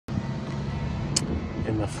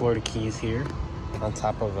the Florida Keys here on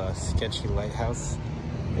top of a sketchy lighthouse.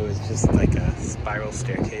 It was just like a spiral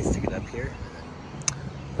staircase to get up here.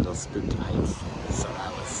 Little spooked heights, so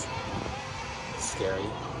that was scary.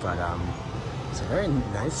 But it's a very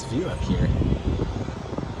nice view up here.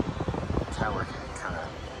 The tower kind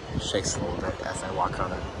of shakes a little bit as I walk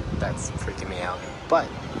on it. That's freaking me out. But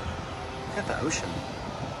look at the ocean.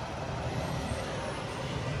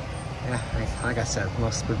 Yeah, like I said,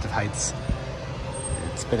 most spooked of heights.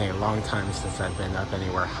 It's been a long time since I've been up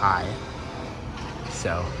anywhere high.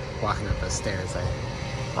 So walking up those stairs,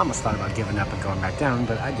 I almost thought about giving up and going back down,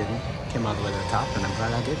 but I didn't. Came all the way to the top, and I'm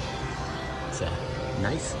glad I did. It's a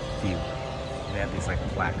nice view. They have these like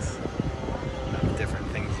plaques of different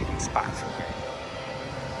things you can spot from here.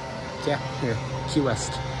 Yeah, here, Key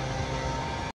West.